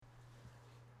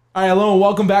All right, hello and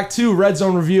welcome back to Red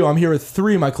Zone Review. I'm here with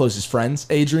three of my closest friends,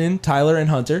 Adrian, Tyler, and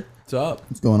Hunter. What's up?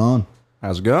 What's going on?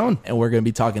 How's it going? And we're going to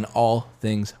be talking all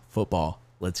things football.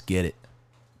 Let's get it.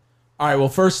 All right, well,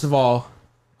 first of all,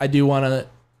 I do want to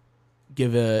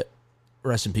give a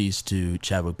rest in peace to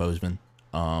Chadwick Boseman.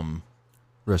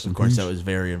 Rest in Of course, peace. that was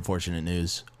very unfortunate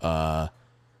news.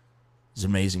 He's an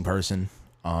amazing person.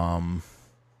 And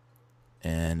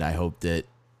I hope that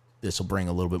this will bring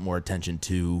a little bit more attention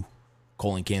to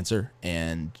colon cancer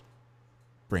and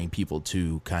bring people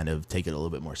to kind of take it a little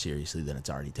bit more seriously than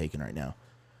it's already taken right now.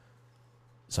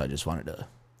 So I just wanted to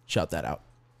shout that out.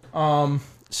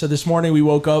 So this morning we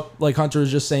woke up, like Hunter was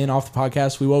just saying off the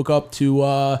podcast, we woke up to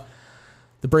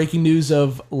the breaking news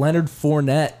of Leonard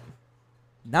Fournette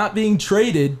not being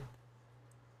traded,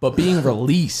 but being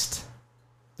released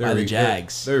by the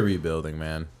Jags. They're rebuilding,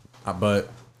 man. But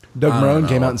Doug I don't Marone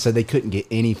came know. out and said they couldn't get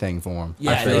anything for him.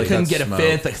 Yeah, feel they like couldn't that's get a smoke.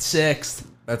 fifth, a sixth.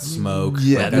 That's smoke.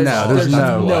 Yeah, Like, no, that's there's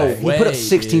all- no way. He put up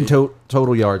 16 dude.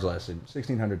 total yards last season.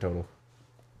 1,600 total.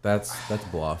 That's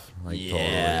bluff. Like,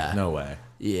 Yeah. totally. No way.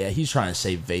 Yeah, he's trying to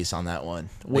save face on that one.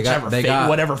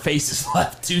 Whatever face is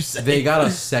left to save. They got a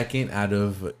second out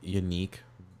of Unique,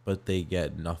 but they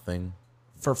get nothing.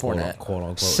 for Fournette. Quote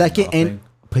unquote. Second nothing. and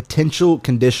potential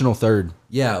conditional third.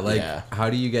 Yeah, like Yeah. how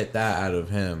do you get that out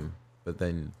of him? But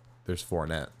then there's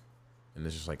Fournette, and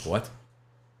it's just like what?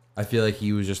 I feel like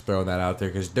he was just throwing that out there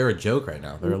because they're a joke right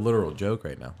now. They're a literal joke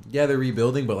right now. Yeah, they're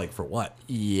rebuilding, but like for what?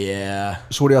 Yeah,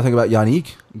 So what do y'all think about Yannick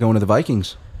going to the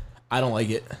Vikings? I don't like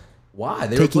it. Why?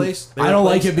 They Taking- replaced. I don't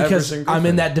like it replaced because Everson I'm in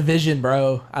Griffin. that division,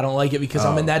 bro. I don't like it because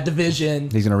I'm in Oh. that division.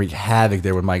 He's going to wreak havoc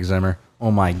there with Mike Zimmer. Oh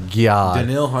my God.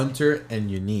 Daniil Hunter and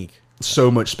Unique.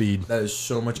 So much speed. That is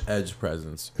so much edge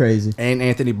presence. Crazy. And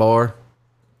Anthony Barr.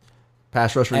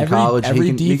 Pass rusher in college. Every he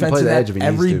can defense play in the that edge if he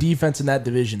every needs to. defense in that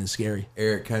division is scary.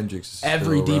 Eric Kendricks. Is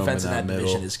Every still defense in roaming that middle.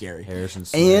 division is scary. Harrison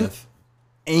And Smith.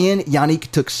 And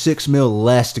Yannick took $6 million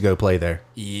less to go play there.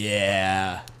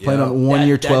 Yeah, Playing Yeah. on 1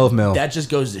 year, $12 million. That just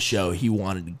goes to show he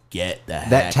wanted to get the That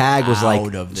heck tag was like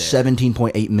out of there.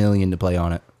 $17.8 million to play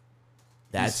on it.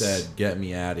 That's He said, "Get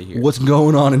me out of here." What's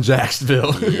going on in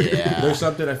Jacksonville? yeah. There's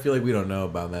something I feel like we don't know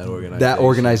about that organization. That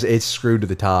organized, it's screwed to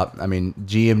the top. I mean,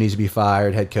 GM needs to be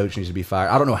fired. Head coach needs to be fired.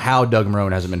 I don't know how Doug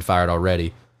Marone hasn't been fired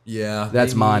already. Yeah,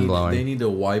 That's they mind-blowing. They need to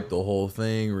wipe the whole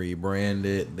thing, rebrand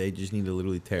it. They just need to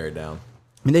literally tear it down.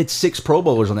 I mean, they had 6 Pro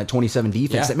Bowlers on that 27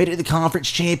 defense Yeah. that made it to the conference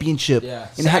championship. Yeah.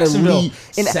 And had a Saxonville. lead.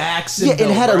 And, Saxonville, yeah,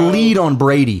 and had bro. a lead on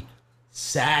Brady.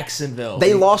 Saxonville.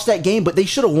 They lost that game, but they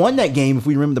should have won that game if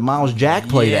we remember the Miles Jack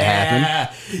play that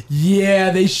happened.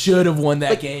 Yeah, they should have won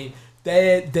that game.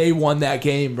 They won that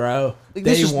game, bro.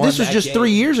 This was that just game.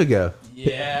 3 years ago.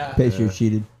 Yeah. Patriots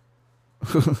cheated.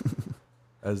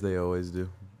 As they always do.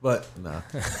 But no.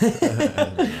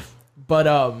 But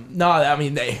no, I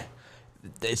mean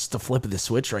it's the flip of the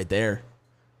switch right there.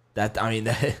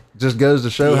 Just goes to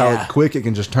show Yeah. how quick it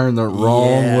can just turn the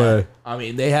wrong Yeah. way. I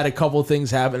mean, they had a couple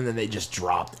things happen and then they just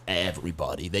dropped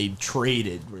everybody. They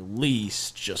traded,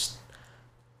 released, just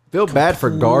Feel bad for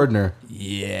Gardner.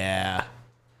 yeah.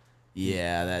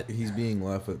 Yeah, that He's being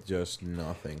left with just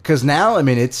nothing. Because now, I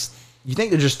mean, you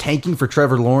think they're just tanking for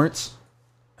Trevor Lawrence?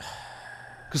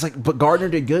 Because, but Gardner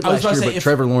did good last year, but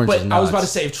Trevor Lawrence is nuts. I was about to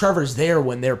say, if Trevor's there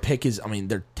when their pick is,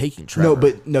 they're taking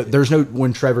Trevor. No, there's no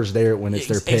when Trevor's there when it's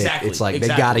their pick. Exactly, it's like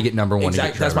exactly. they got to get number one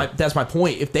Exactly. to get Trevor. That's my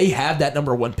point. If they have that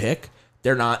number one pick,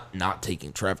 they're not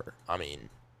taking Trevor. I mean,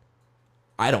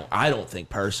 I don't think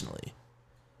personally.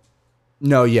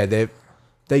 No, yeah,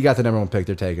 they got the number one pick.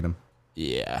 They're taking him.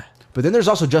 Yeah. But then there's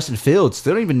also Justin Fields.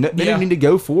 They don't even they Yeah. don't need to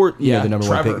go for Yeah, the number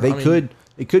Trevor, one pick. I mean-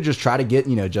 They could just try to get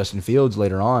Justin Fields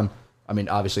later on. I mean,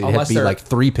 obviously it'd have Unless to be they're- like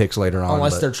 3 picks later on.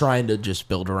 Unless but- they're trying to just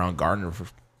build around Gardner for.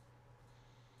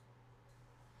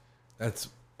 That's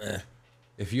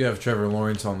if you have Trevor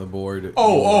Lawrence on the board.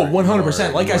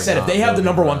 100%. Like I said, if they have the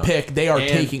number one pick, they are And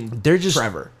taking they're just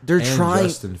Trevor. They're and trying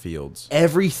Justin Fields.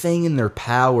 everything in their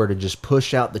power to just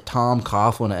push out the Tom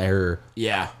Coughlin error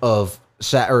Yeah. of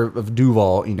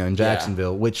Duval, in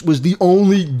Jacksonville, which was the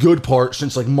only good part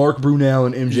since like Mark Brunell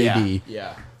and MJD.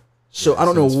 Yeah. So I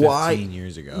don't know Since why. 15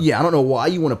 years ago. Yeah, I don't know why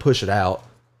you want to push it out.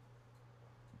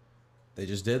 They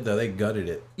just did though. They gutted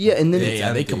it. Yeah, and then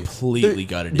Yeah, they empty. completely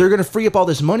gutted it. they're going to free up all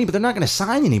this money, but they're not going to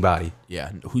sign anybody. Yeah,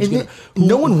 And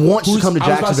no one wants to come to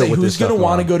Jacksonville with who's this stuff gonna going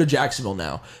want to on. go to Jacksonville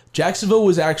now? Jacksonville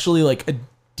was actually like a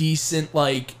decent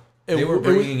like. They were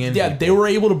bringing in Yeah, people. they were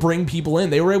able to bring people in.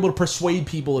 They were able to persuade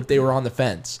people if they were on the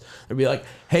fence. They'd be like,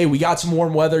 "Hey, we got some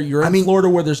warm weather. You're in Florida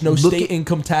where there's no look state at-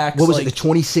 income tax." What was like, it, the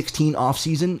 2016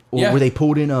 offseason? Yeah. Where they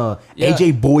pulled in Yeah.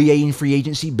 AJ Boye in free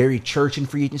agency, Barry Church in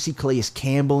free agency, Calais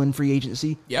Campbell in free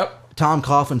agency. Yep. Tom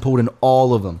Coughlin pulled in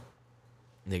all of them.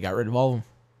 They got rid of all of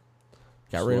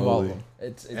them. Rid of all of them.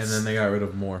 It's and then they got rid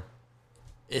of more.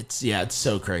 It's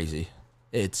so crazy.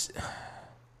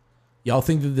 Y'all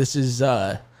think that this is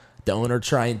the owner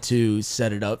trying to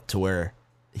set it up to where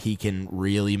he can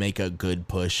really make a good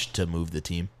push to move the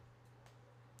team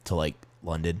to like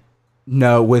London?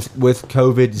 No, with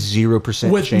COVID,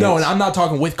 0% chance. No, and I'm not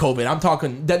talking with COVID. I'm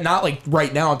talking that not like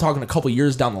right now. I'm talking a couple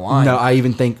years down the line. No, I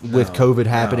even think with COVID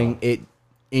happening,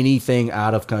 anything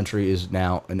out of country is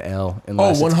now an L.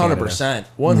 100%.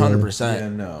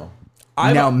 100%. Yeah,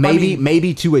 no.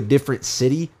 Maybe to a different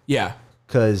city. Yeah.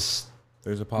 Because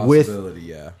there's a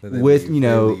possibility, that they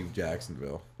leave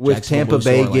Jacksonville. With Tampa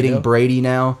Bay getting Brady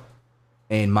now,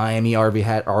 and Miami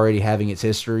already having its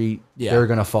history, they're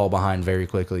going to fall behind very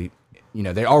quickly.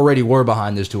 They already were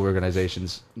behind those two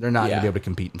organizations. They're not going to be able to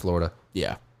compete in Florida.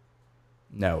 Yeah.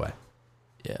 No way.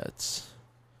 Yeah, it's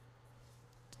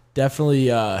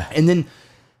definitely... And then,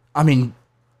 I mean,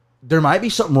 there might be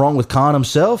something wrong with Khan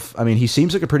himself. I mean, he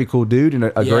seems like a pretty cool dude and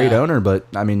a great owner, but,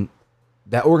 I mean,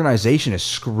 that organization is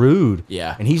screwed.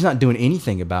 Yeah. And he's not doing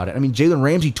anything about it. I mean, Jalen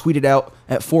Ramsey tweeted out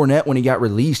at Fournette when he got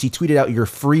released, he tweeted out, "You're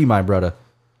free, my brother."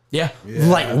 Yeah.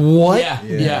 Like, what?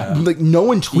 Yeah. Like, no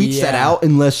one tweets that out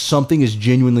unless something is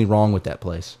genuinely wrong with that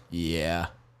place. Yeah.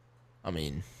 I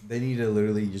mean... They need to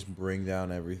literally just bring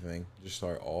down everything. Just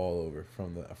start all over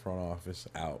from the front office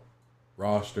out.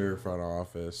 Roster, front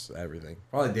office, everything.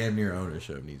 Probably damn near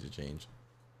ownership needs to change.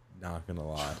 Not going to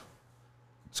lie.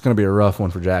 It's going to be a rough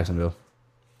one for Jacksonville.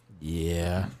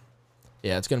 Yeah.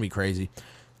 Yeah, it's going to be crazy.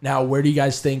 Now, where do you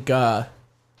guys think Fournette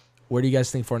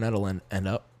will end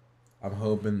up? I'm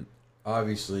hoping,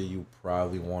 obviously, you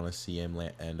probably want to see him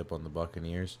end up on the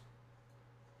Buccaneers.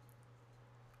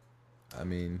 I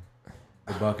mean,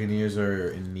 the Buccaneers are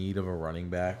in need of a running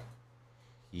back.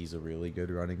 He's a really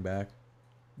good running back.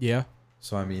 Yeah.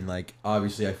 So, I mean, like,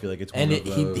 obviously, I feel like it's one and of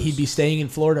those. He'd be staying in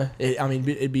Florida.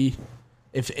 It'd be...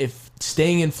 If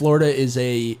staying in Florida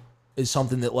is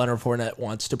something that Leonard Fournette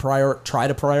wants to try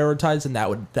to prioritize, and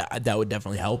that would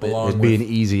definitely help it. It'd be an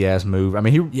easy ass move. I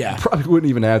mean, he probably wouldn't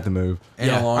even have to move.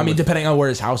 And depending on where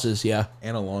his house is,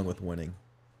 and along with winning.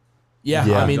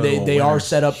 Yeah. I mean, they are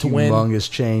set up to win. Humongous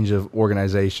change of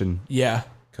organization. Yeah,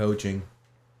 coaching.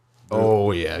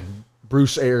 Oh yeah,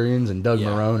 Bruce Arians and Doug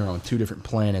Marrone are on two different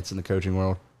planets in the coaching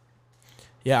world.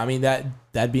 Yeah, I mean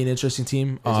that'd be an interesting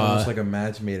team. It's almost like a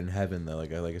match made in heaven, though.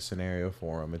 Like a scenario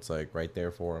for him. It's like right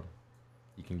there for him.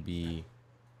 You can be.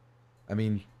 I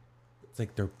mean, it's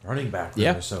like their running back.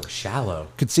 They're so shallow.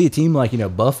 Could see a team like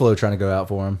Buffalo trying to go out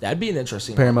for him. That'd be an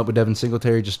interesting. Pair him up with Devin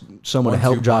Singletary, just someone to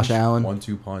help Josh Allen.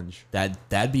 1-2 punch.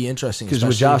 That'd be interesting. Because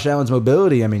with Josh Allen's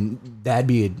mobility, I mean, that'd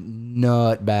be a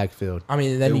nut backfield. I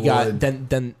mean,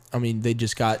 then they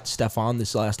just got Stephon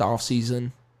this last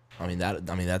offseason.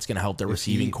 That's going to help their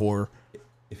receiving core.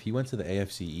 If he went to the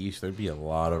AFC East, there'd be a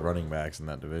lot of running backs in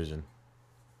that division.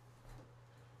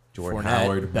 Jordan Fournette,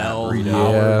 Howard, Bell, Matt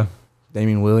Breida. Yeah,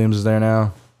 Damian Williams is there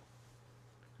now.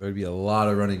 There'd be a lot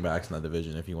of running backs in that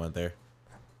division if he went there.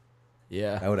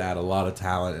 Yeah, that would add a lot of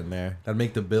talent in there. That'd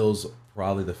make the Bills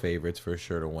probably the favorites for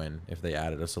sure to win if they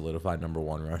added a solidified number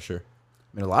one rusher.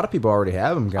 I mean, a lot of people already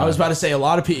have him. I was about to say a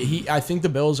lot of people. I think the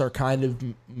Bills are kind of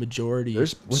majority.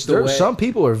 Some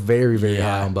people are very, very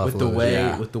high on Buffalo.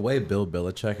 With the way Bill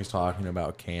Belichick is talking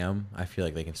about Cam, I feel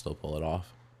like they can still pull it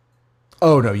off.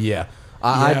 Oh no, yeah.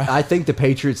 I think the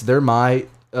Patriots. They're my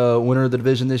winner of the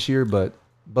division this year, but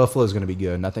Buffalo's going to be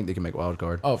good, and I think they can make wild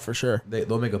card. Oh, for sure.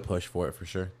 They'll make a push for it for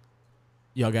sure.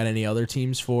 Y'all got any other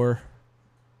teams for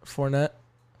Fournette?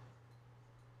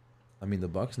 I mean, the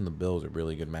Bucs and the Bills are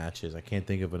really good matches. I can't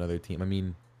think of another team. I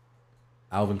mean,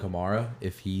 Alvin Kamara,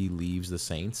 if he leaves the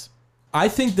Saints. I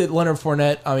think that Leonard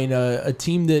Fournette, a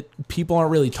team that people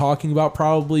aren't really talking about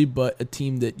probably, but a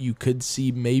team that you could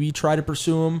see maybe try to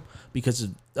pursue him because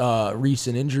of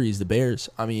recent injuries, the Bears.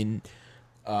 I mean,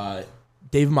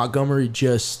 David Montgomery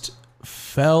just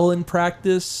fell in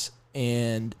practice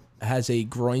and has a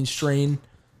groin strain.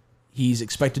 He's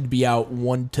expected to be out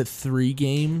 1 to 3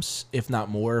 games, if not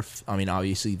more.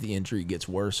 Obviously the injury gets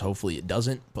worse. Hopefully it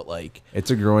doesn't, but it's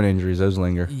a groin injury. Those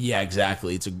linger. Yeah,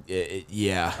 exactly.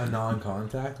 A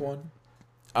non-contact one.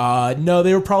 No,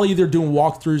 they were probably either doing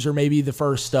walkthroughs or maybe the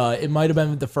first. It might have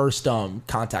been the first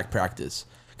contact practice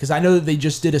because I know that they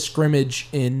just did a scrimmage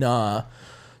in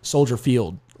Soldier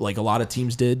Field, like a lot of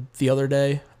teams did the other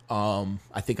day.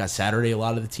 I think on Saturday a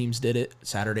lot of the teams did it.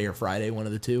 Saturday or Friday, one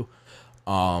of the two.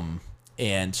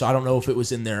 And so I don't know if it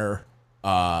was in their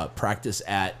practice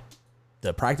at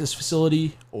the practice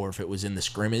facility or if it was in the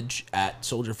scrimmage at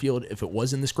Soldier Field. If it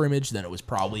was in the scrimmage, then it was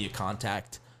probably a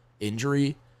contact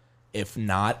injury. If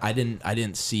not, I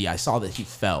didn't see. I saw that he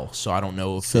fell, so I don't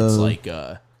know if it's like.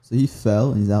 So he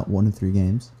fell and he's out 1 to 3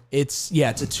 games. It's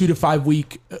a 2 to 5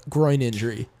 week groin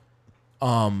injury.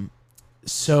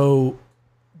 So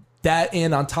that,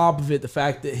 and on top of it, the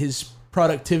fact that his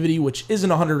productivity, which isn't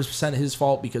 100% his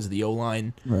fault because the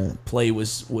O-line play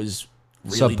was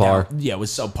really subpar. down. Yeah, it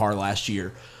was subpar last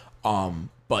year.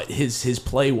 But his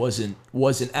play wasn't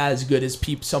as good as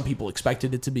some people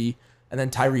expected it to be. And then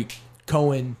Tyreek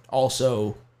Cohen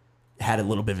also had a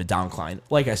little bit of a downcline.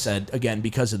 Like I said, again,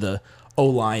 because of the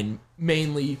O-line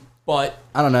mainly. But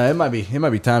I don't know. It might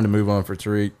be time to move on for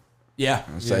Tariq. Yeah.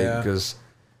 Because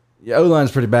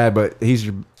O-line's pretty bad, but he's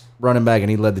your running back and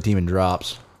he led the team in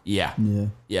drops. Yeah.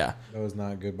 That was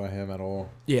not good by him at all.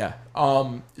 Yeah.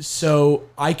 So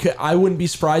I wouldn't be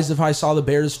surprised if I saw the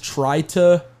Bears try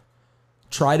to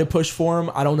push for him.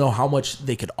 I don't know how much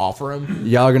they could offer him.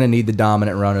 Y'all are gonna need the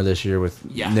dominant runner this year with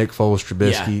Nick Foles,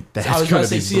 Trubisky. Yeah. That's gonna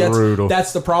be brutal.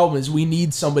 That's the problem, is we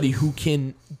need somebody who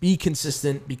can be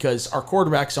consistent, because our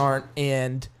quarterbacks aren't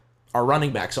and our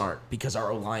running backs aren't, because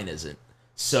our O-line isn't.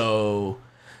 So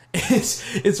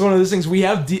it's one of those things. We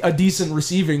have a decent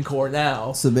receiving core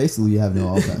now. So basically, you have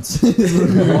no offense.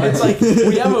 It's like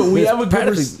we have a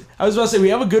good. I was about to say we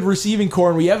have a good receiving core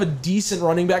and we have a decent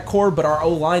running back core, but our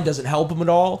O-line doesn't help them at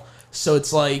all. So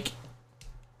it's like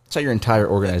that's how your entire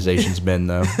organization's been,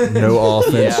 though. No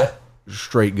offense,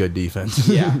 straight good defense.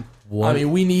 Yeah. I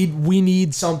mean, we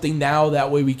need something now.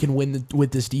 That way we can win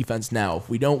with this defense now. If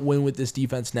we don't win with this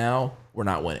defense now, we're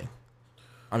not winning.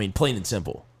 I mean, plain and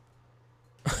simple.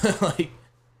 Like,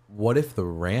 what if the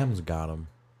Rams got him?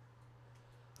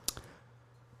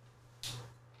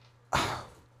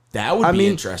 That would be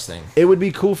interesting. It would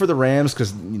be cool for the Rams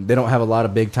because they don't have a lot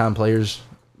of big time players.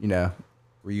 You know,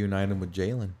 reunite him with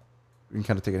Jalen. We can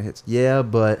kind of take a hits. Yeah,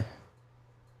 but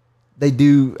they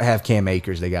do have Cam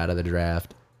Akers. They got out of the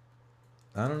draft.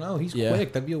 I don't know. He's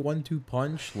quick. That'd be a 1-2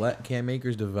 punch. Let Cam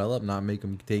Akers develop, not make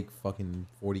him take fucking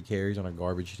 40 carries on a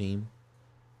garbage team.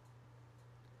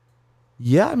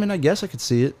 Yeah, I mean, I guess I could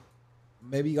see it.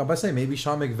 Maybe I'm about to say maybe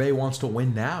Sean McVay wants to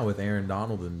win now with Aaron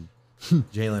Donald and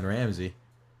Jalen Ramsey.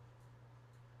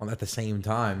 At the same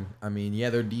time, I mean,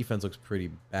 yeah, their defense looks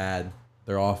pretty bad.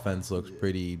 Their offense looks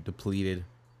pretty depleted.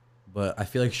 But I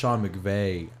feel like Sean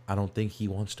McVay, I don't think he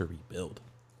wants to rebuild.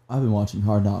 I've been watching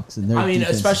Hard Knocks, and I mean,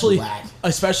 especially,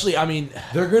 I mean,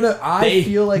 they're gonna. I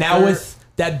feel like now with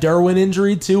that Derwin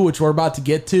injury too, which we're about to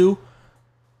get to.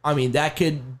 I mean, that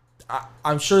could.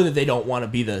 I'm sure that they don't want to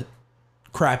be the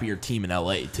crappier team in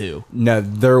LA too. No,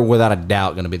 they're without a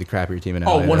doubt going to be the crappier team in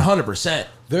LA. Oh, 100%.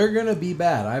 They're going to be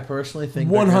bad. I personally think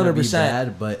 100%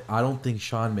 bad, but I don't think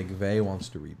Sean McVay wants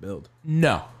to rebuild.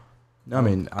 No. I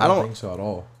mean, I don't think so at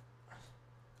all.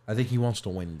 I think he wants to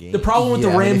win games. The problem with the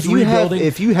Rams rebuilding,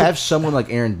 if you have someone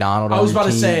like Aaron Donald, I was about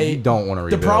to say, you don't want to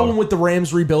rebuild. The problem with the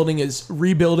Rams rebuilding is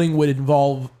rebuilding would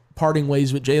involve parting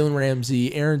ways with Jalen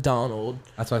Ramsey, Aaron Donald.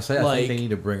 That's why I say I think they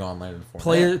need to bring on Leonard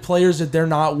Fournette. Players that they're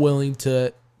not willing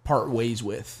to part ways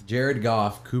with. Jared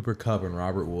Goff, Cooper Kupp, and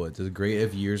Robert Woods. As great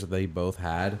of years that they both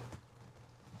had,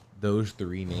 those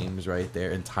 3 names right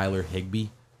there, and Tyler Higbee.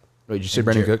 Wait, did you say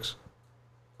Brandon Cooks?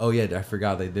 Oh yeah, I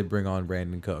forgot they did bring on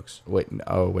Brandon Cooks. Wait,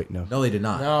 no. No, they did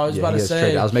not. No, I was about to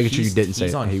say. I was making sure you didn't say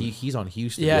he's on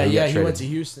Houston. Yeah, he went to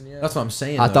Houston. Yeah, that's what I'm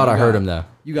saying. I thought I heard him though.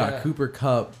 You got Cooper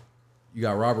Kupp, you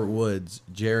got Robert Woods,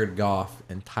 Jared Goff,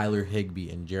 and Tyler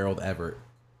Higbee and Gerald Everett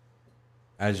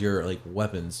as your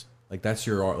weapons. That's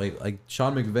your like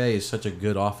Sean McVay is such a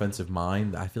good offensive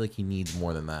mind. I feel like he needs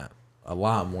more than that, a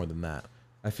lot more than that.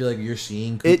 I feel like you're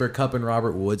seeing Cooper Kupp and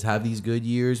Robert Woods have these good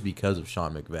years because of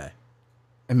Sean McVay.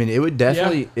 I mean, it would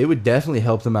definitely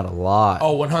help them out a lot.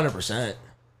 Oh, 100%.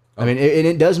 I mean,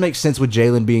 it does make sense with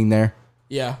Jalen being there.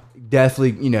 Yeah.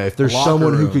 Definitely, if there's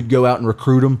someone who could go out and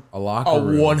recruit him. A locker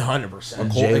room. 100%.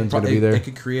 Jalen's going to be there. They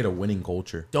could create a winning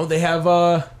culture. Don't they have,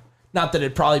 not that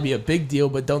it'd probably be a big deal,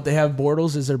 but don't they have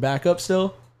Bortles as their backup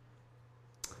still?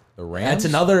 The Rams?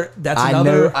 That's I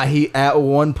another. know he at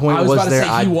one point I was about to there.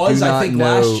 say he was, I think,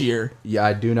 last year. Yeah,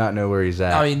 I do not know where he's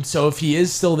at. I mean, so if he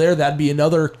is still there, that'd be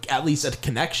another, at least a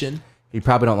connection. He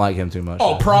probably don't like him too much.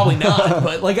 Oh, probably not.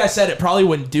 But like I said, it probably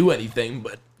wouldn't do anything,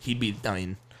 but he'd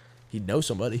know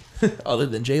somebody other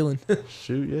than Jalen.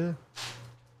 Shoot, yeah.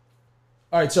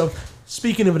 All right, so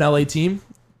speaking of an LA team,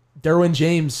 Derwin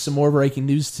James, some more breaking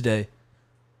news today.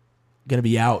 Going to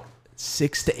be out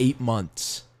 6 to 8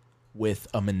 months with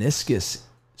a meniscus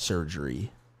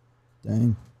surgery.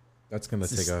 Dang. That's going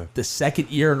to take the second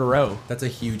year in a row. That's a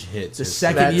huge hit. The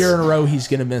second year in a row he's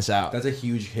going to miss out. That's a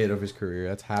huge hit of his career.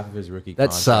 That's half of his rookie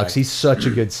that contract. sucks. He's such a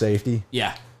good safety.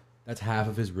 Yeah. That's half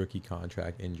of his rookie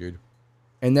contract injured.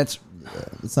 And that's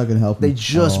It's not going to help. they him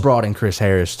just at all. brought in Chris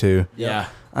Harris too. Yeah.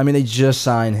 I mean, they just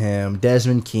signed him.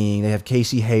 Desmond King. They have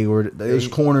Casey Hayward. Those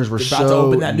corners were They're so about to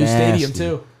open that new nasty. stadium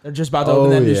too. They're just about to open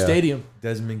that new yeah. stadium.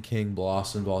 Desmond King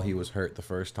blossomed while he was hurt the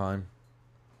first time.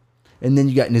 And then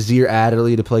you got Nazir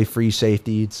Adderley to play free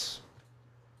safety. It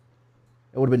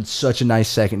would have been such a nice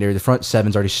secondary. The front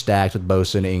seven's already stacked with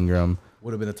Bosa and Ingram.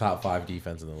 Would have been the top 5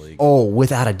 defense in the league. Oh,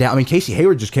 without a doubt. I mean, Casey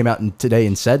Hayward just came out today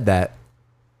and said that.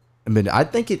 I mean, I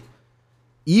think it,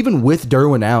 even with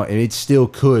Derwin out, it still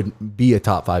could be a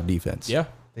top 5 defense. Yeah.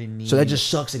 They need, So that just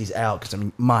sucks that he's out because, I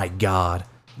mean, my God.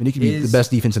 I mean, he could be the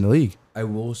best defense in the league. I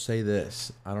will say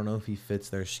this. I don't know if he fits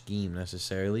their scheme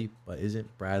necessarily, but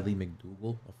isn't Bradley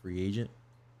McDougal a free agent?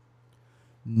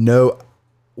 No,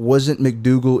 wasn't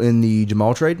McDougal in the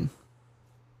Jamal trade?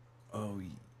 Oh,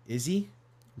 is he?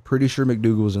 Pretty sure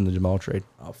McDougal was in the Jamal trade.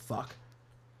 Oh, fuck.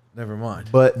 Never mind.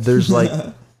 But there's like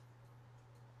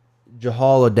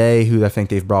Jahal Ade, who I think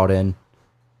they've brought in.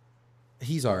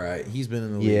 He's all right. He's been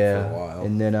in the league for a while.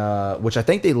 And then, which I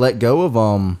think they let go of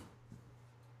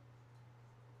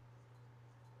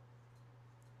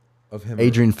Of him,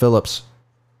 Adrian Phillips.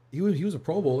 he was a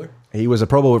Pro Bowler. He was a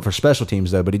Pro Bowler for special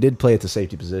teams, though, but he did play at the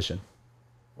safety position.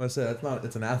 Well, I said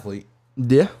it's an athlete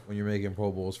Yeah. when you're making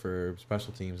Pro Bowls for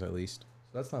special teams at least.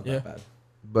 So that's not Yeah. that bad.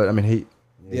 But, I mean, he...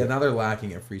 Yeah, now they're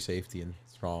lacking at free safety and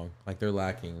strong. Like they're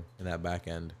lacking in that back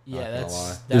end. Yeah, not gonna lie.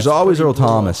 that's There's always pretty Earl brutal.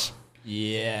 Thomas.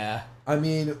 Yeah. I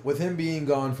mean, with him being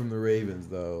gone from the Ravens,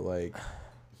 though, like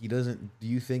he doesn't. Do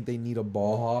you think they need a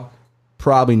ball hawk?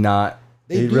 Probably not.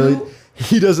 They do? really...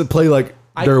 He doesn't play like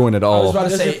Derwin at I was all. about to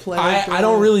Doesn't say, play like I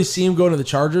don't Derwin. really see him going to the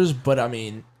Chargers, but I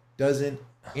mean, Doesn't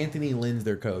Anthony Lynn's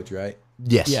their coach, right?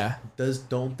 Yes. yeah.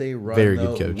 Don't they run Very good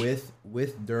though, coach.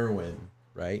 with Derwin,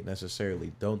 right?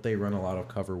 Necessarily, don't they run a lot of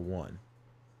cover one?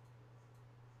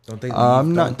 Don't they? Leave,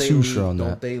 I'm not don't they too leave- sure on Don't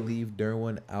that. they leave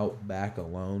Derwin out back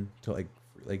alone to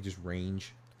like just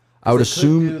range? I would They could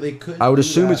assume. do- they could I would do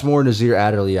assume that. it's more Nazir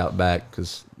Adderley out back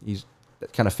because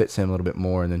that kind of fits him a little bit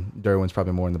more, and then Derwin's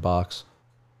probably more in the box.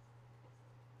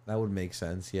 That would make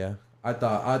sense, yeah. I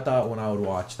thought when I would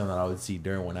watch them that I would see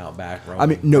Derwin out back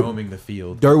roaming, no. roaming the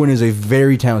field. Derwin is a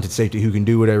very talented safety who can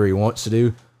do whatever he wants to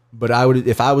do. But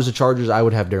if I was the Chargers, I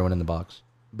would have Derwin in the box.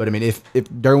 But I mean, if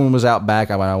Derwin was out back,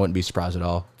 I wouldn't be surprised at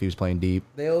all if he was playing deep.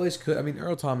 They always could. I mean,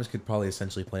 Earl Thomas could probably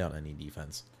essentially play on any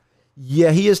defense.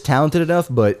 Yeah, he is talented enough,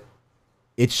 but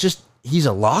it's just he's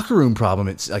a locker room problem.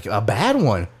 It's like a bad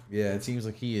one, Yeah, it seems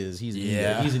like he is. He's an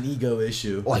Yeah. ego. He's an ego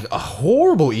issue. like a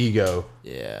horrible ego.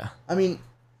 Yeah. I mean,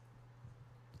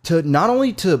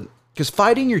 because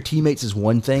fighting your teammates is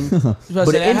one thing,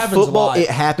 but in football it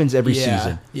happens every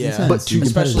season. Yeah. But to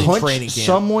especially in training punch camp.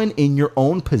 someone in your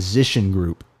own position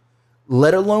group,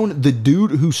 let alone the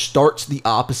dude who starts the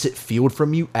opposite field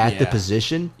from you at the Yeah.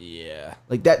 position, Yeah.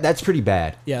 like that's pretty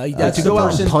bad. Yeah, like that's to the go out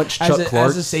and person, punch as Chuck a, Clark.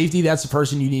 as a safety. That's the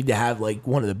person you need to have like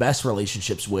one of the best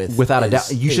relationships with. Without a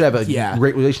doubt, you should have a yeah.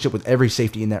 great relationship with every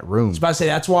safety in that room. I was about to say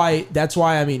that's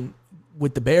why I mean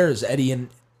with the Bears, Eddie and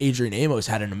Adrian Amos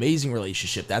had an amazing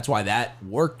relationship. That's why that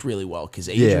worked really well because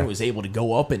Adrian Yeah. was able to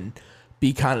go up and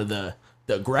be kind of the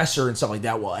aggressor and stuff like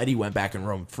that, while Eddie went back and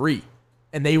roamed free.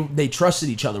 And they trusted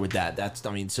each other with that.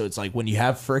 So it's like when you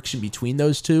have friction between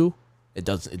those two, it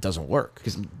doesn't work.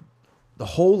 Because the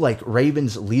whole like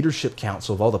Ravens leadership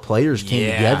council of all the players came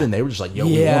Yeah. together and they were just like, "Yo,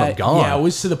 we want him gone." Yeah, it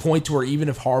was to the point to where even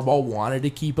if Harbaugh wanted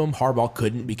to keep him, Harbaugh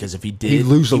couldn't because if he did, He'd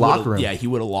lose the he would've- locker room. Yeah, he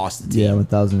would have lost the team. Yeah,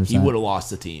 1,000%. He would have lost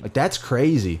the team. Like that's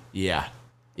crazy. Yeah,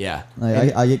 yeah.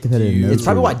 Like, I get competitive. you- notes It's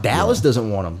probably for- why Dallas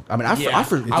doesn't want him. I mean, Yeah.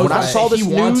 when I saw this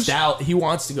news, he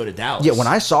wants to go to Dallas. yeah, when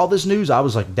I saw this news, I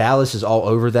was like, Dallas is all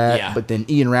over that. Yeah. But then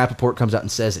Ian Rappaport comes out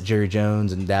and says that Jerry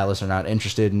Jones and Dallas are not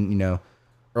interested in,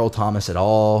 Earl Thomas at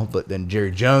all. But then Jerry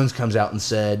Jones comes out and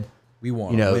said, We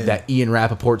want to win. that Ian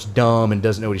Rappaport's dumb and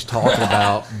doesn't know what he's talking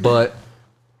about. But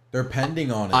They're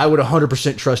pending on it. I would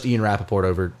 100% trust Ian Rappaport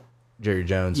over Jerry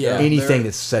Jones. Yeah. Anything They're-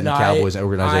 that's said in the Cowboys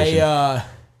organization.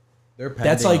 They're pending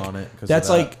that's like on it. 'cause of that's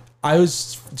that. like I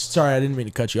was sorry, I didn't mean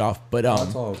to cut you off, but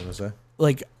That's all I was gonna say.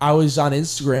 like I was on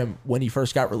Instagram when he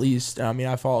first got released. I mean,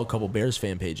 I follow a couple Bears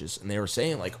fan pages, and they were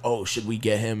saying like, "Oh, should we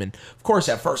get him?" And of course,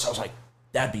 at first I was like,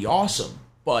 "That'd be awesome,"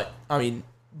 but I mean,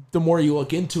 the more you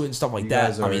look into it and stuff like You that,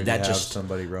 guys I mean, already that have just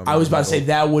somebody roaming I was the about to say middle.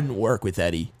 that wouldn't work with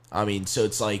Eddie. I mean, so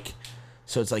it's like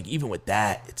even with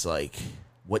that, it's like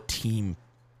what team?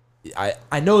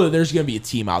 I know that there's gonna be a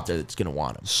team out there that's gonna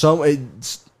want him.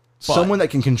 Someone that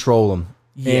can control him.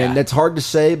 Yeah. And that's hard to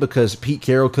say because Pete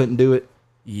Carroll couldn't do it.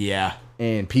 Yeah,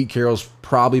 And Pete Carroll's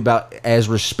probably about as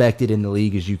respected in the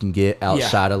league as you can get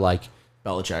outside of like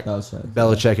Belichick. That was right.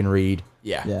 Belichick and Reed.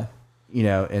 Yeah. Yeah. You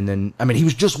know, and then I mean, he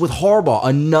was just with Harbaugh,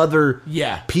 another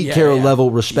Pete Carroll level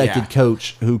respected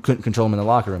coach who couldn't control him in the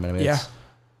locker room. And I mean,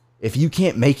 if you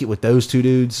can't make it with those two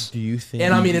dudes, do you think?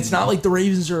 And I mean, it's not like the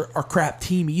Ravens are a crap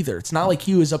team either. It's not like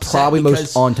he was upset. Probably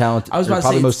most talented. I was about to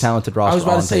say most talented roster. I was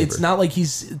about to say paper. it's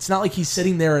not like he's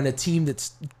sitting there in a team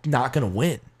that's not going to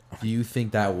win. Do you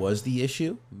think that was the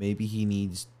issue? Maybe he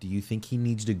needs. Do you think he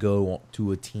needs to go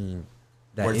to a team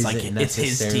that where it's isn't like it's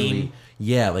his team?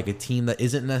 Yeah, like a team that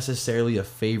isn't necessarily a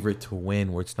favorite to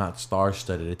win, where it's not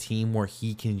star-studded. A team where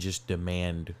he can just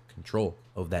demand control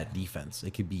of that defense.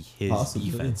 It could be his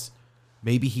defense.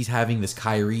 Maybe he's having this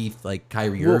Kyrie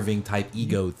Irving type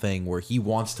ego thing where he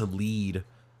wants to lead.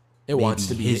 He wants it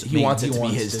to be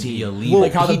his team. Well,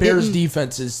 like how the Bears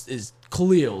defense is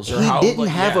Khalil's. Or he didn't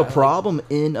have a problem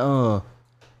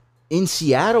in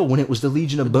Seattle when it was the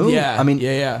Legion of Boom. Yeah, I mean,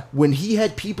 yeah. When he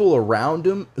had people around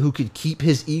him who could keep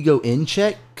his ego in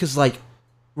check, because like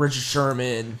Richard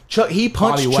Sherman, he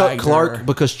punched Bobby Chuck Wagner. Clark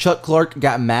because Chuck Clark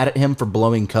got mad at him for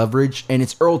blowing coverage, and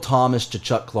it's Earl Thomas to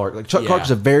Chuck Clark. Like Chuck Clark's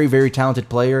a very, very talented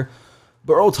player,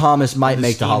 but Earl Thomas might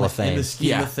make the Hall of Fame. In the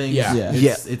scheme of things,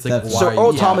 it's like so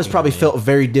Earl Thomas probably felt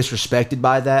very disrespected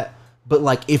by that. But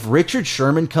like, if Richard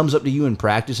Sherman comes up to you in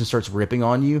practice and starts ripping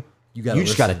on you, you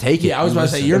just got to take it. Yeah, I was about to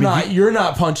say you're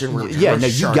not punching. You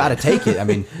got to take it. I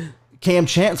mean, Cam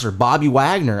Chancellor, Bobby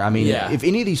Wagner. I mean, if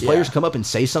any of these players come up and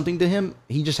say something to him,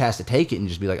 he just has to take it and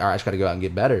just be like, all right, I just got to go out and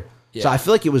get better. Yeah. So I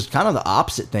feel like it was kind of the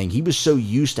opposite thing. He was so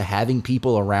used to having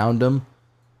people around him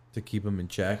to keep him in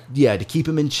check. Yeah, to keep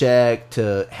him in check,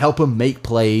 to help him make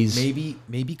plays.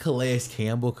 Maybe Calais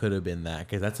Campbell could have been that,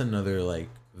 because that's another like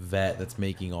vet that's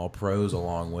making all pros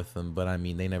along with them. But I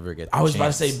mean, they never get. I was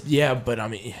about to say but I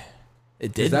mean.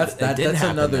 It did. That's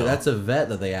a vet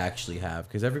that they actually have,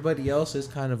 because everybody else is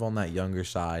kind of on that younger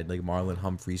side. Like Marlon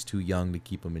Humphrey's too young to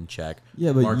keep him in check.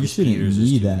 Yeah, but Marcus you shouldn't Peters need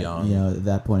is too that. young. You know, at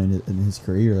that point in his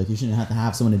career, like you shouldn't have to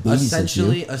have someone to babysit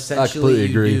you. Essentially, I completely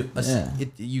agree.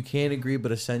 You can't agree,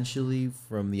 but essentially,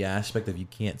 from the aspect of you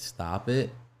can't stop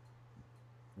it,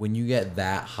 when you get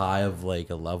that high of like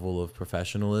a level of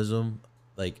professionalism,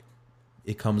 like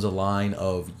it comes a line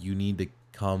of you need to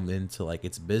come into like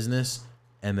it's business.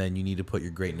 And then you need to put your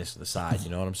greatness to the side.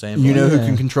 You know what I'm saying? You know who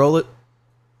can control it?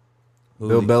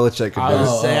 Bill Belichick could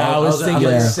do it. I was thinking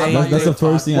the same thing. That's the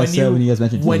first thing I said when you guys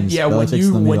mentioned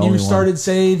teams. When you started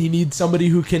saying he needs somebody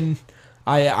who can,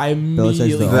 I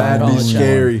immediately that'd be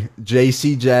scary.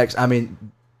 J.C. Jackson. I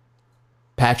mean,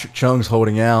 Patrick Chung's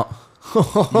holding out.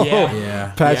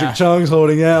 Patrick Chung's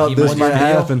holding out. This might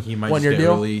happen. He might just get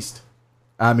released.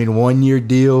 I mean, 1 year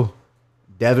deal.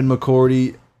 Devin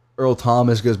McCourty. Earl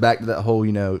Thomas goes back to that whole,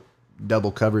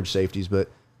 double coverage safeties,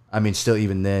 but I mean, still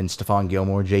even then, Stephon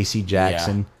Gilmore, J.C.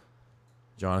 Jackson,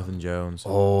 Jonathan Jones.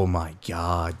 Oh my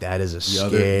God, that is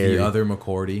scary. The other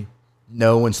McCourty.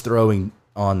 No one's throwing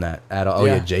on that at all. Oh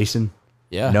yeah, Jason.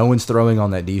 Yeah. No one's throwing on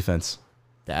that defense.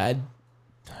 Dad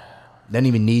doesn't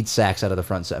even need sacks out of the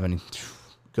front seven.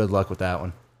 Good luck with that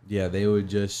one. Yeah, they would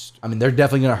just. I mean, they're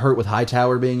definitely going to hurt with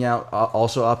Hightower being out,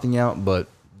 also opting out, but.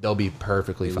 They'll be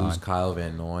perfectly fine. Lose Kyle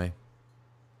Van Noy.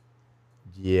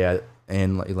 Yeah,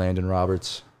 and Landon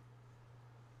Roberts.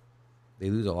 They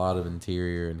lose a lot of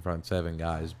interior and front seven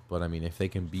guys, but I mean, if they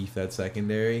can beef that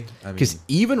secondary, because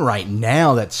even right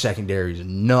now that secondary is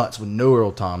nuts with no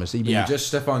Earl Thomas.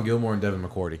 Just Stephon Gilmore and Devin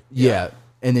McCourty. Yeah,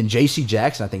 and then J.C.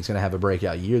 Jackson I think is going to have a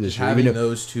breakout year this year. Having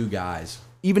those two guys,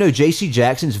 even though J.C.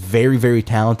 Jackson's very, very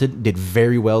talented, did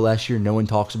very well last year. No one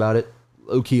talks about it.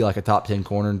 Low-key like a top 10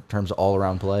 corner in terms of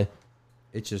all-around play.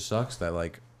 It just sucks that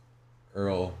like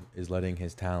Earl is letting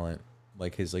his talent,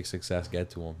 like his success get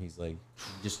to him. He's like,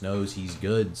 he just knows he's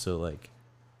good, so like,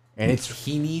 and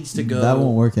he needs to go. That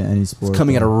won't work in any sport. It's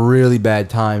coming at a really bad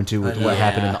time too with what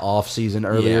happened in the off season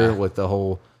earlier with the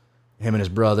whole him and his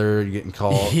brother getting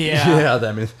called.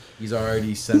 I mean, he's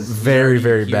already sent very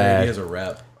bad. He has a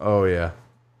rep. Oh yeah,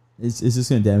 it's just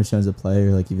gonna damage him as a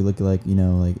player. Like if you look at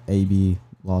like AB.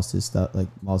 Lost his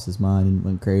mind and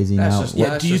went crazy.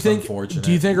 Do you think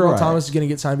Earl Thomas is going to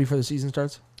get signed before the season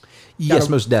starts? Yes,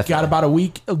 most definitely. Got about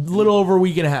a little over a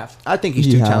week and a half. I think he's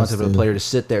too talented of a player to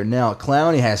sit there. Now,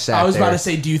 Clowney has sat there. I was about to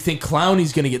say, do you think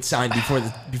Clowney's going to get signed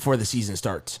before the season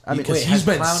starts? I mean, because he's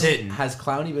been sitting. Has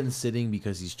Clowney been sitting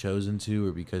because he's chosen to,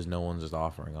 or because no one's just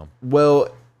offering him?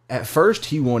 Well, at first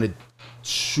he wanted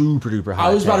super duper high.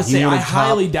 I was about to say, I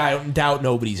highly doubt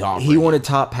nobody's offering. He wanted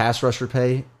top pass rusher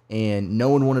pay. And no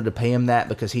one wanted to pay him that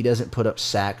because he doesn't put up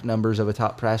sack numbers of a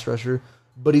top pass rusher.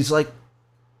 But he's like,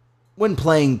 when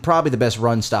playing, probably the best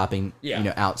run stopping,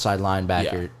 outside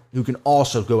linebacker who can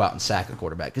also go out and sack a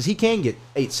quarterback because he can get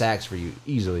 8 sacks for you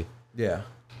easily. Yeah.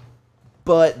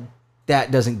 But that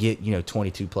doesn't get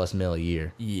 22+ mil a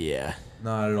year. Yeah.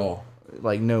 Not at all.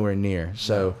 Like nowhere near.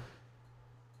 So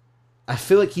I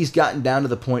feel like he's gotten down to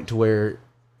the point to where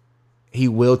he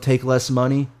will take less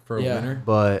money For a winner,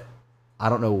 but I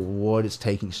don't know what is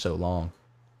taking so long.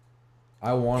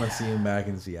 I want to see him back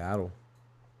in Seattle.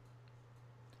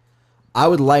 I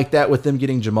would like that with them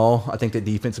getting Jamal. I think that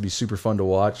defense would be super fun to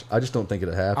watch. I just don't think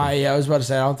it'll happen. I was about to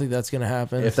say, I don't think that's going to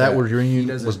happen. If that reunion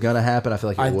was going to happen, I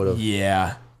feel like it would have.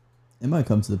 Yeah. It might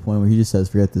come to the point where he just says,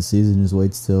 forget this season, and just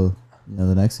waits till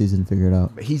the next season to figure it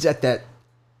out. But he's at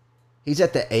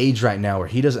the age right now where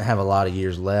he doesn't have a lot of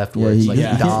years left. Where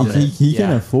Yeah, it's dominant. he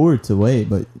can afford to wait,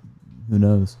 but who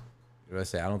knows? I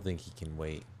don't think he can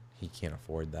wait. He can't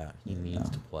afford that. He needs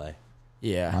to play.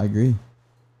 Yeah. I agree.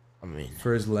 I mean,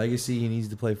 For his legacy, he needs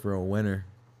to play for a winner.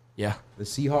 yeah. The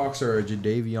Seahawks are a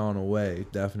Jadeveon away,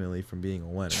 definitely, from being a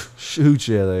winner. Shoot,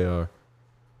 yeah, they are.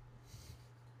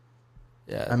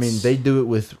 Yeah. I mean, they do it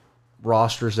with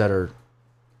rosters that are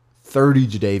 30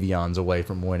 Jadeveons away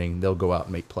from winning. They'll go out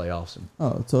and make playoffs.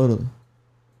 Oh, totally.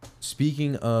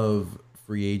 Speaking of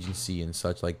free agency and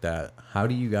such like that, how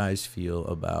do you guys feel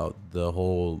about the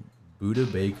whole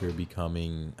Budda Baker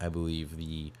becoming, I believe,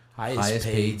 the highest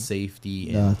paid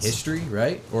safety in history,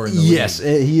 right? Or in the Yes,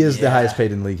 league? he is the highest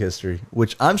paid in league history,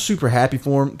 which I'm super happy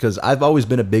for him because I've always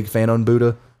been a big fan on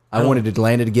Budda. I wanted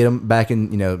Atlanta to get him back in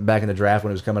the draft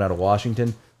when he was coming out of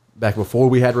Washington, back before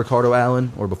we had Ricardo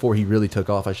Allen, or before he really took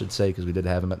off, I should say, because we did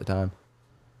have him at the time.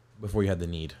 Before you had the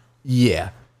need.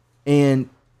 Yeah, and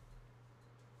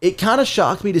it kind of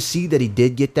shocked me to see that he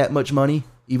did get that much money,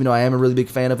 even though I am a really big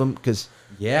fan of him, because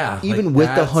even with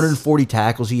the 140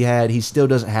 tackles he had, he still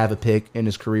doesn't have a pick in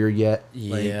his career yet.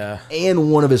 Yeah.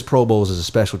 And one of his Pro Bowls is a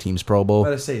special teams Pro Bowl. I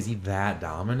was about to say, is he that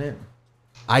dominant?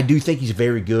 I do think he's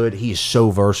very good. He is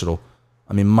so versatile.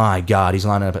 I mean, my God, he's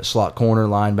lining up at slot corner,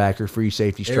 linebacker, free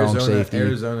safety, strong safety.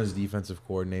 Arizona's defensive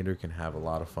coordinator can have a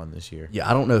lot of fun this year. Yeah,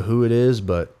 I don't know who it is,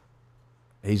 but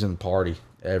he's in the party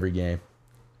every game.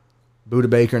 Budda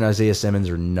Baker and Isaiah Simmons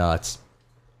are nuts.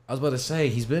 I was about to say,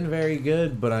 he's been very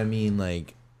good, but I mean,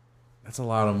 like, that's a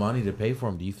lot of money to pay for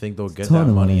him. Do you think they'll get that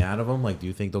money out of him? Like, do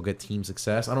you think they'll get team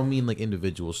success? I don't mean, like,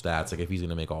 individual stats, like if he's going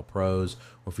to make all pros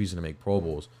or if he's going to make Pro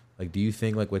Bowls. Like, do you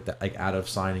think, like, with that, like, out of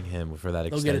signing him for that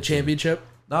extension, They'll get a championship?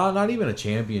 No, not even a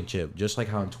championship. Just like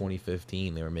how in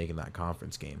 2015 they were making that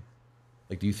conference game.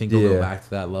 Like, do you think they'll go back to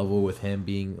that level with him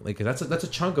being like? Cause that's a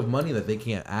chunk of money that they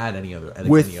can't add any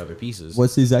other pieces.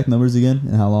 What's the exact numbers again,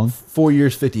 and how long? 4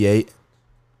 years, 58.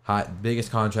 Biggest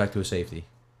contract to a safety.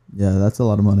 Yeah, that's a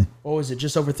lot of money. What was it?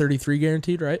 Just over 33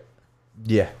 guaranteed, right?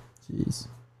 Yeah. Jeez.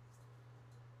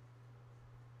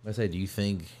 I say, do you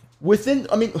think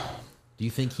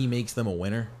he makes them a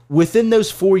winner? Within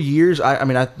those 4 years, I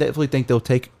definitely think they'll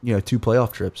take 2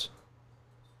 playoff trips.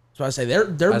 So I say they're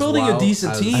building a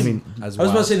decent team. I was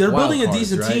about to say they're building a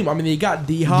decent team. I mean, they got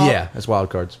D-Hop. Yeah, that's wild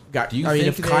cards.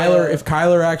 If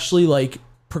Kyler actually like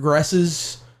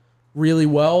progresses really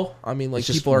well, I mean, like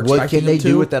people are expecting what can they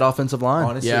do with that offensive line?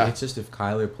 Honestly, it's just if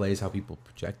Kyler plays how people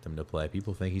project him to play,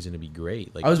 people think he's going to be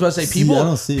great. Like I was about to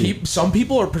say, some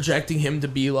people are projecting him to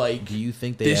be like. Do you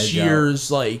think this year's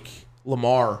like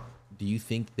Lamar? Do you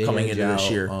think they coming into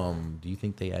this year? Do you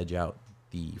think they edge out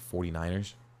the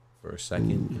 49ers for a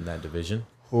second in that division?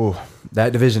 Ooh,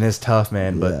 that division is tough,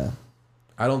 man. But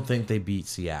I don't think they beat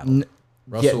Seattle.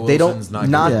 Russell they Wilson's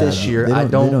don't. Not this year. They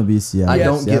don't beat Seattle. I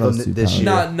don't give them this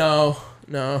year. No.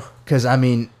 Because I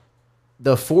mean,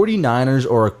 the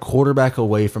 49ers are a quarterback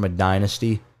away from a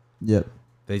dynasty. Yep.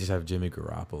 They just have Jimmy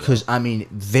Garoppolo. Because I mean,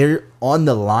 they're on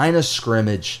the line of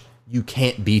scrimmage. You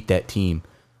can't beat that team.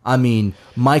 I mean,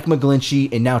 Mike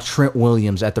McGlinchey and now Trent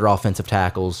Williams at their offensive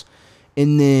tackles.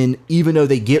 And then, even though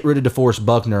they get rid of DeForest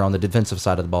Buckner on the defensive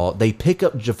side of the ball, they pick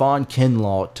up Javon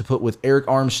Kinlaw to put with Eric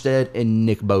Armstead and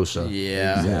Nick Bosa.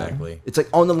 Yeah. Exactly. It's like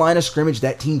on the line of scrimmage,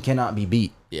 that team cannot be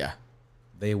beat. Yeah.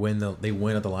 They win at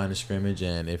the line of scrimmage,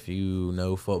 and if you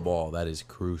know football, that is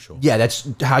crucial. Yeah, that's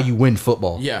how you win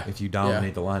football. Yeah. If you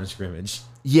dominate the line of scrimmage.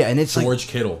 Yeah, and it's George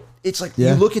Kittle. It's like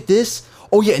you look at this.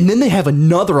 Oh yeah, and then they have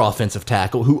another offensive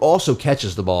tackle who also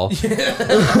catches the ball.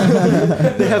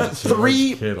 They have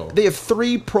three. They have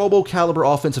 3 Pro Bowl caliber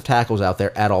offensive tackles out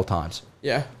there at all times.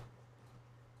 Yeah.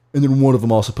 And then one of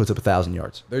them also puts up 1,000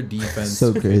 yards. Their defense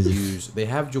So crazy. They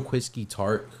have Jaquiski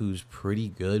Tart, who's pretty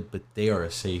good, but they are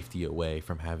a safety away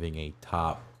from having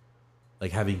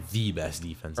having the best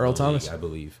defense. Earl in the Thomas, league, I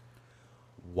believe.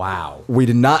 Wow. We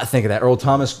did not think of that. Earl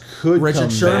Thomas could Richard come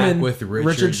Sherman back. With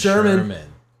Richard Sherman.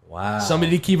 Wow.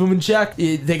 Somebody to keep him in check.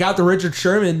 They got the Richard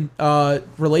Sherman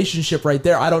relationship right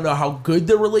there. I don't know how good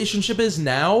the relationship is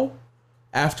now,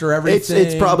 after everything.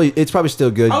 It's probably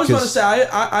still good. I was about to say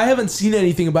I haven't seen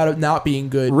anything about it not being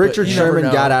good. Richard Sherman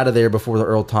got out of there before the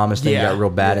Earl Thomas thing got real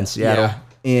bad in Seattle. Yeah.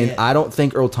 And I don't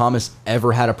think Earl Thomas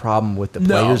ever had a problem with the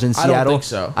players in Seattle. I don't think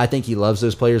so. I think he loves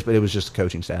those players, but it was just the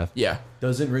coaching staff. Yeah.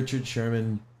 Doesn't Richard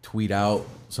Sherman tweet out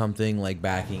something like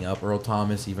backing up Earl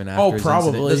Thomas even after his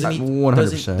probably. incident?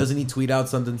 100%. Doesn't he tweet out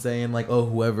something saying like, "Oh,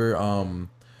 whoever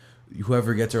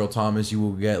gets Earl Thomas, you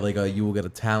will get a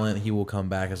talent. He will come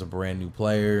back as a brand new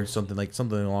player." Something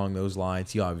along those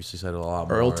lines. He obviously said it a lot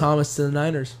more. Earl Thomas to the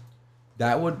Niners.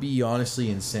 That would be honestly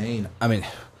insane. I mean,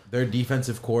 their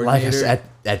defensive coordinator. like I said,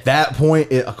 at that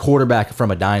point, a quarterback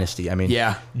from a dynasty. I mean,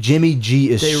 Yeah. Jimmy G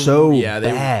is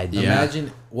bad. Yeah.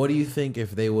 Imagine, what do you think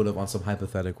if they would have, on some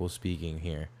hypothetical speaking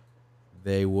here,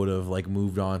 they would have like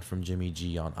moved on from Jimmy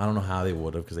G on? I don't know how they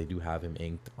would have, because they do have him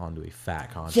inked onto a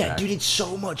fat contract. Yeah, dude, it's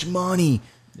so much money.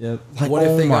 Yep. Like, What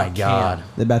if they my got God. Cam?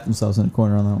 They backed themselves in a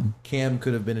corner on that one. Cam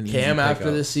could have been an easy After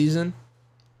pickup. this season.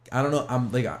 I don't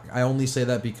know. I only say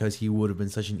that because he would have been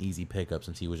such an easy pickup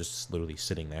since he was just literally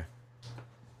sitting there.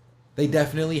 They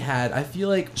definitely had. I feel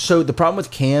like So the problem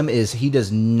with Cam is he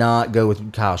does not go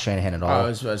with Kyle Shanahan at all. I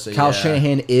was about to say, Kyle yeah.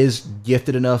 Shanahan is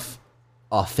gifted enough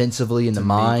offensively in the make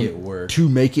mind it work. to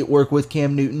make it work with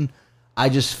Cam Newton. I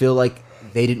just feel like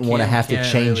they didn't want to Cam have to can't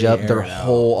change really up air their it out.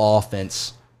 whole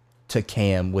offense to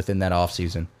Cam within that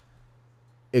offseason,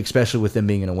 especially with them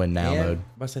being in a win now mode.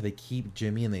 I say they keep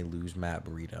Jimmy and they lose Matt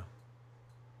Breida.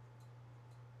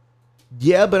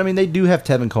 Yeah, but I mean they do have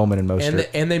Tevin Coleman and Mostert.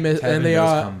 And they missed, Tevin and they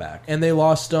does come back. and they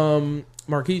lost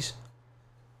Marquise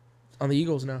on the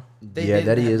Eagles now. They Yeah, didn't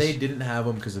that he ha- is. They didn't have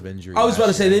him because of injury. I was about to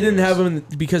last say year they didn't anyways. have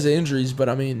him because of injuries, but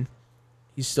I mean,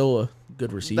 he's still a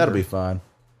good receiver. That'll be fine.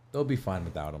 They'll be fine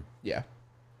without him, yeah.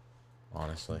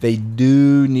 honestly. They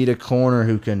do need a corner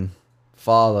who can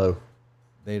follow.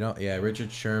 They don't. Yeah,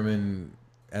 Richard Sherman,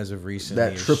 as of recently,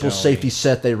 That is triple showing- safety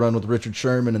set they run with Richard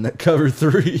Sherman and that cover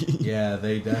three. Yeah,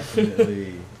 they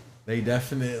definitely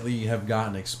have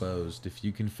gotten exposed. If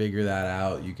you can figure that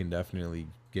out, you can definitely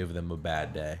give them a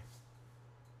bad day.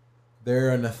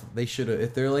 They're enough. They should have.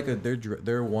 If they're like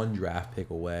they're one draft pick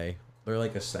away. They're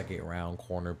like a second round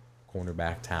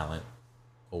cornerback talent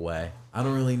away. I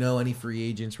don't really know any free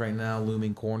agents right now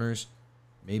looming corners.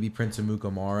 Maybe Prince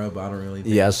Amukamara, but I don't really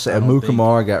think. Yes, I don't think-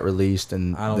 Amukamara got released,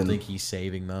 and I don't then think he's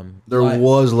saving them. there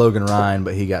was Logan Ryan,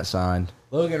 but he got signed.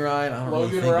 Logan Ryan, I don't Logan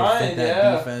really think will Ryan, fit that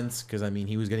yeah. defense because I mean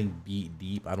he was getting beat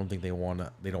deep. I don't think they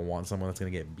don't want someone that's gonna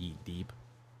get beat deep.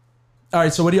 All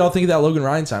right, so what do y'all think of that Logan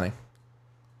Ryan signing?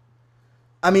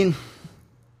 I mean,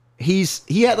 he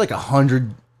had like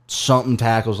 100-something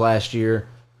tackles last year,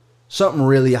 something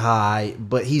really high,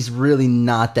 but he's really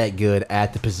not that good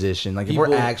at the position. Like if we're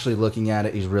People- actually looking at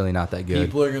it, he's really not that good.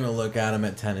 People are gonna look at him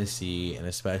at Tennessee and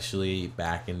especially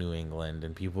back in New England,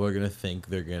 and people are gonna think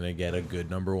they're gonna get a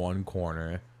good number one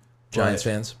corner. Giants But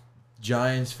fans.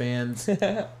 Giants fans,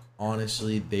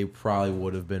 honestly, they probably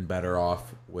would have been better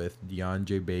off with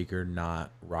DeAndre Baker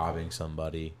not robbing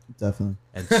somebody Definitely.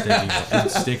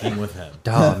 and sticking with him.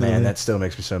 Oh man, that still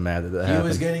makes me so mad that He happened.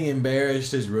 was getting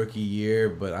embarrassed his rookie year,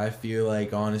 but I feel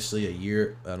like honestly,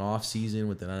 an off season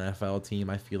with an NFL team,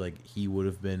 I feel like he would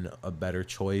have been a better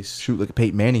choice. Shoot, look at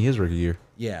Peyton Manning his rookie year.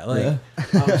 Yeah, like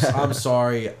I'm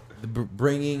sorry,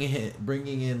 bringing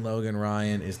in Logan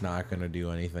Ryan is not going to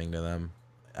do anything to them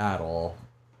at all.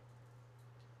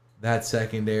 That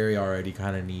secondary already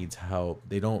kind of needs help.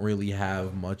 They don't really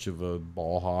have much of a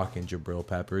ball hawk in Jabril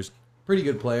Peppers. Pretty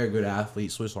good player, good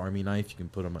athlete, Swiss Army knife. You can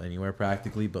put him anywhere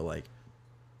practically, but like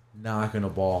not going to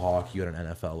ball hawk you at an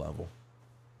NFL level.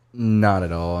 Not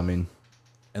at all. I mean,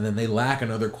 And then they lack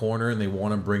another corner, and they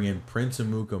want to bring in Prince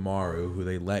Amukamara, who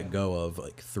they let go of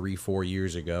like 3-4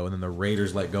 years ago, and then the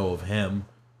Raiders let go of him,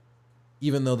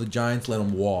 even though the Giants let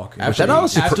him walk. which that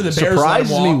honestly after the Bears let him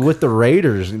surprises me walk. with the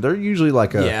Raiders. They're usually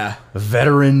like a Yeah.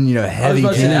 veteran, I was heavy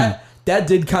about to say team. that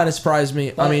did kind of surprise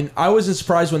me. I mean, I wasn't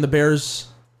surprised when the Bears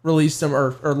released him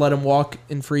or let him walk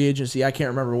in free agency. I can't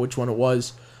remember which one it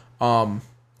was.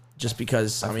 Just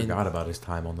because I forgot about his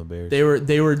time on the Bears.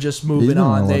 they were just moving been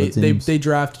on a on. lot of teams. They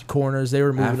drafted corners. They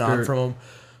were moving on After- from him.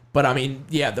 But I mean,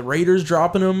 yeah, the Raiders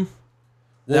dropping him.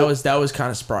 That was kind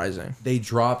of surprising. They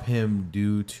drop him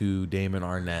due to Damon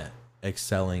Arnett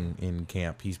excelling in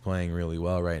camp. He's playing really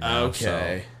well right now.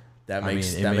 So, that I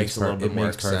makes mean, that makes a little bit more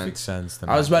perfect sense. sense.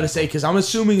 I was about to say because I'm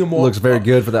assuming a more Looks very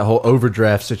good for that whole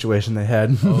overdraft situation they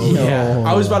had. Yeah,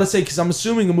 I was about to say because I'm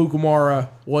assuming Amukamara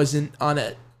wasn't on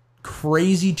a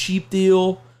crazy cheap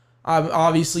deal.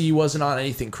 Obviously, he wasn't on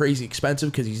anything crazy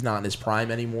expensive because he's not in his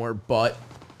prime anymore. But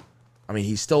I mean,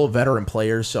 he's still a veteran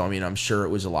player, so I mean, I'm sure it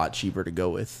was a lot cheaper to go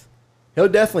with. He'll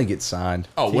definitely get signed.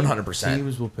 Oh, 100%.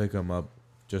 Teams will pick him up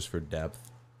just for depth.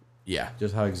 Yeah.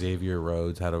 Just how Xavier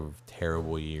Rhodes had a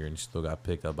terrible year and still got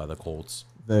picked up by the Colts.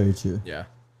 Very true. Yeah.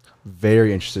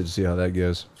 Very interested to see how that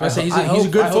goes. I say he's a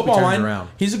good football mind. Around.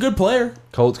 He's a good player.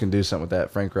 Colts can do something with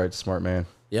that. Frank Wright's a smart man.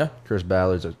 Yeah. Chris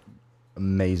Ballard's an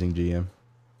amazing GM.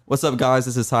 What's up, guys?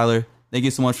 This is Tyler. Thank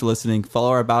you so much for listening. Follow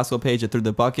our basketball page at Through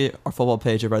the Bucket, our football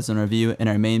page at Red Zone Review, and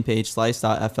our main page,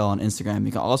 slice.fl on Instagram.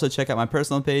 You can also check out my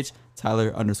personal page,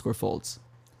 Tyler_Folds.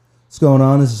 What's going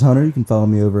on? This is Hunter. You can follow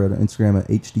me over at Instagram at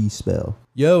HDSpell.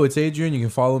 Yo, it's Adrian. You can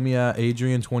follow me at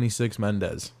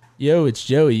Adrian26Mendez. Yo, it's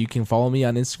Joey. You can follow me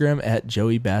on Instagram at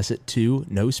Joey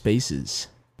Bassett2, no spaces.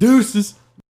 Deuces.